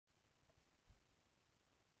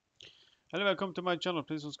Hello, welcome to my channel.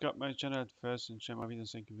 Please subscribe my channel at first and share my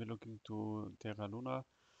videos. Thank you for looking to Terra Luna.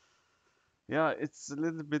 Yeah, it's a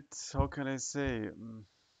little bit, how can I say,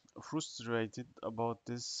 frustrated about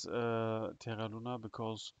this Terra Luna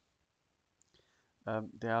because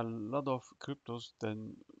there are a lot of cryptos.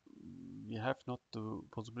 Then we have not the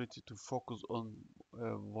possibility to focus on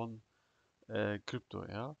one crypto.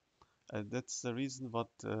 Yeah, and that's the reason what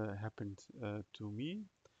happened to me.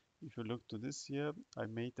 If you look to this here, I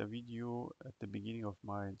made a video at the beginning of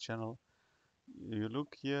my channel. You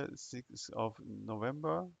look here, 6th of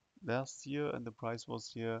November last year, and the price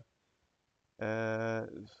was here uh,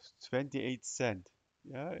 28 cent.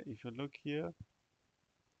 Yeah, if you look here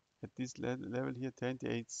at this level here,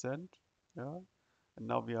 28 cent. Yeah, and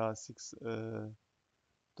now we are $6.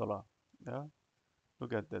 Yeah,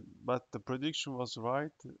 look at that. But the prediction was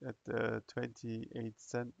right at 28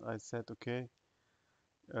 cent. I said, okay,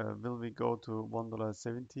 will we go to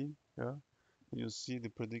 $1.70? Yeah, you see the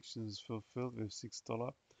prediction is fulfilled with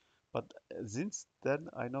 $6. But since then,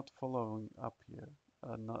 I not following up here.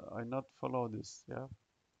 I not follow this. Yeah.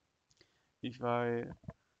 If I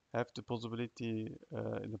have the possibility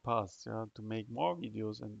in the past, yeah, to make more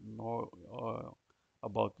videos and more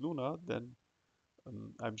about Luna, then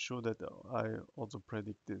I'm sure that I also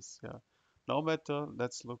predict this. Yeah. No matter.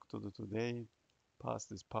 Let's look to the today.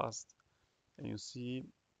 Past is past, and you see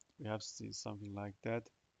we have see something like that.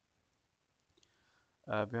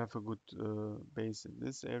 We have a good base in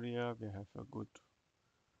this area. We have a good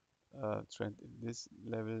trend in this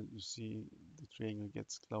level. You see the triangle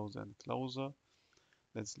gets closer and closer.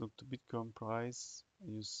 Let's look to Bitcoin price,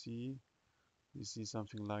 and you see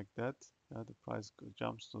something like that. The price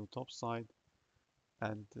jumps to the top side,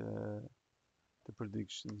 and the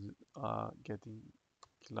predictions are getting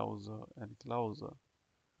closer and closer.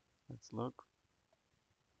 Let's look.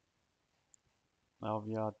 Now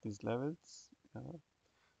we are at these levels.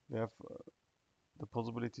 We have the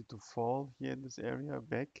possibility to fall here in this area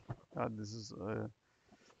back. This is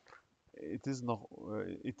it is not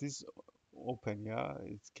it is open. Yeah,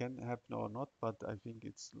 it can happen or not, but I think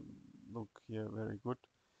it's look here very good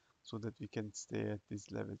so that we can stay at these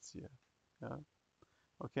levels here. Yeah.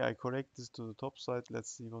 Okay, I correct this to the top side.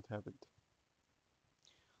 Let's see what happened.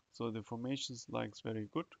 So the formations looks very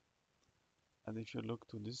good, and if you look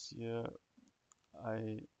to this here,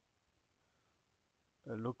 I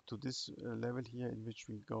look to this level here in which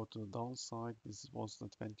we go to the downside. This was the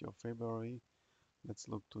 20th of February. Let's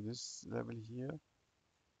look to this level here,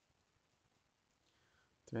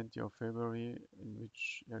 20th of February, in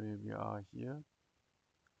which area we are here.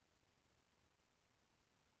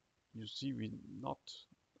 You see we not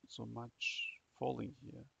so much falling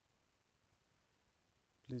here.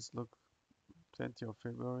 Please look 20th of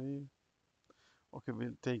February. Okay,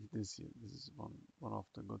 we'll take this here. This is one of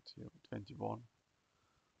the good here. 21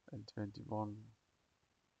 and 21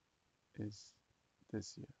 is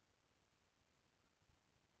this here,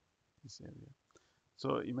 this area.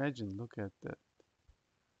 So imagine, look at that.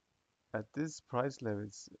 At this price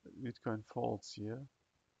levels, Bitcoin falls here,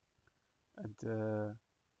 and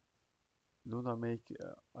Luna make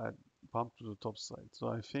a pump to the top side. So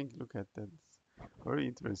I think, look at that, it's very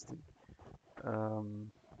interesting.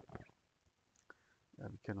 Um, yeah,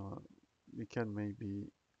 we can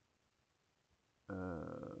maybe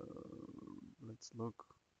let's look,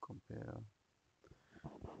 compare.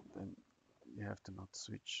 Then you have to not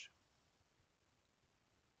switch.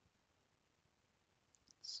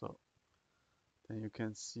 So then you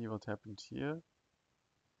can see what happened here.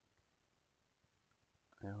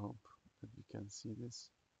 I hope that we can see this.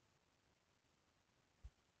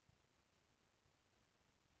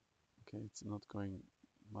 Okay, it's not going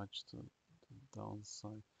much to the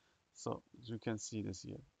downside. So you can see this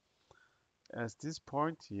here. As this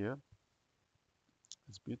point here,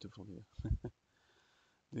 it's beautiful here.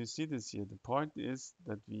 Do you see this here? The point is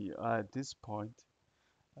that we are at this point,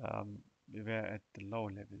 we were at the low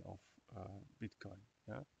level of Bitcoin,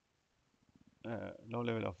 yeah, low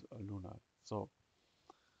level of Luna. So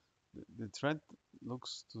the trend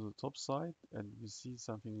looks to the top side, and we see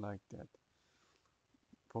something like that.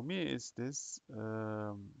 For me, is this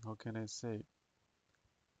how can I say?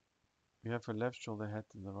 We have a left shoulder head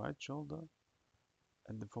and the right shoulder,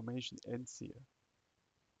 and the formation ends here.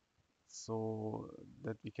 So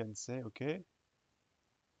that we can say, okay,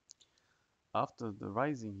 after the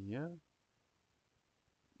rising here,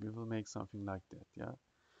 we will make something like that, yeah.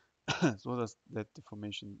 So that the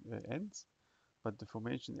formation ends, but the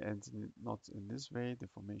formation ends not in this way. The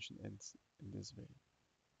formation ends in this way,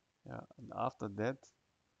 yeah. And after that,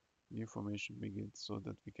 new formation begins, so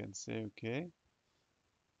that we can say, okay,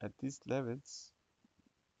 at these levels,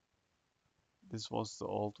 this was the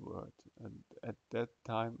old world, and at that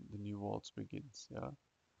time the new world begins. Yeah,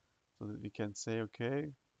 so that we can say,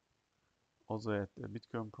 okay, also at the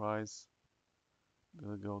Bitcoin price,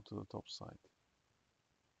 we'll go to the top side.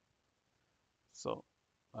 So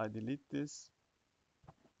I delete this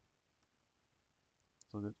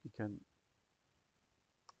so that we can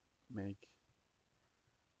make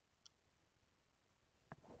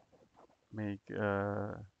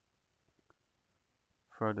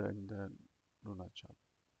further in the Luna chart.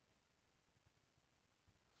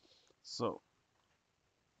 So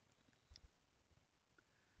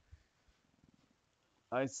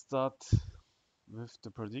I start with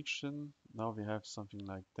the prediction. Now we have something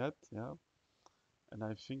like that, yeah, and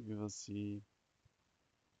I think we will see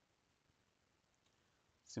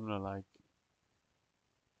similar like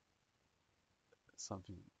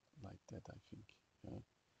something like that. I think, yeah,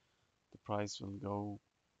 the price will go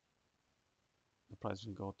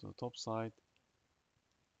to the top side,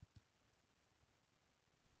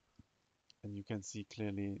 and you can see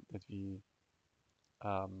clearly that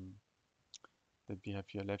um, we have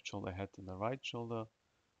here left shoulder head and the right shoulder,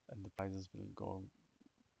 and the prices will go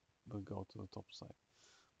to the top side.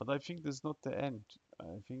 But I think this is not the end.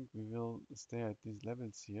 I think we will stay at these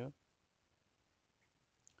levels here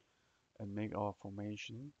and make our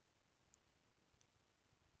formation.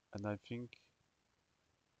 And I think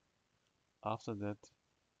after that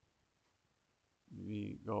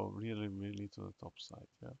we go really to the top side.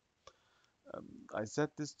 Yeah. I said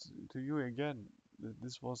this to you again.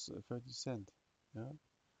 This was 30 cent. Yeah.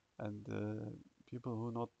 And people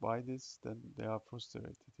who not buy this, then they are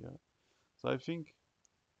frustrated. Yeah. So I think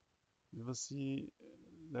we will see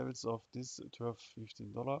levels of this 12,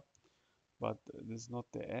 $15, but this is not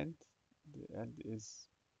the end. The end is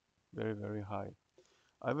very high.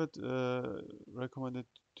 I would recommend it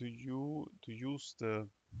to you to use the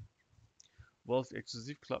Wealth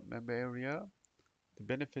Exclusive Club member area. The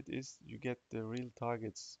benefit is you get the real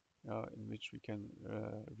targets in which we can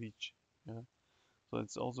reach. Yeah? So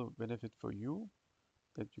it's also a benefit for you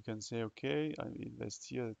that you can say, okay, I invest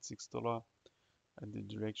here at $6 and the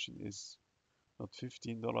direction is not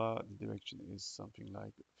 $15, the direction is something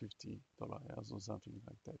like $50, yeah? So something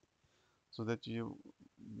like that. So that you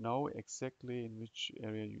know exactly in which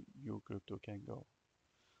area your crypto can go.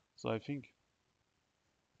 So I think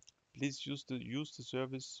please use the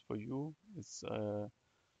service for you. It's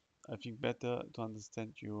I think better to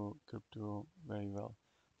understand your crypto very well.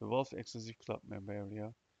 The Wealth Exclusive Club member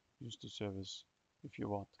area. Use the service if you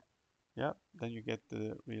want. Yeah, then you get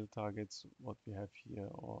the real targets what we have here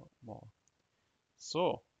or more.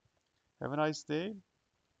 So have a nice day.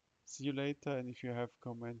 See you later. And if you have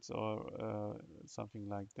comments or something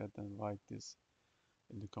like that, then write this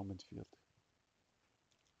in the comment field.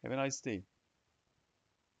 Have a nice day.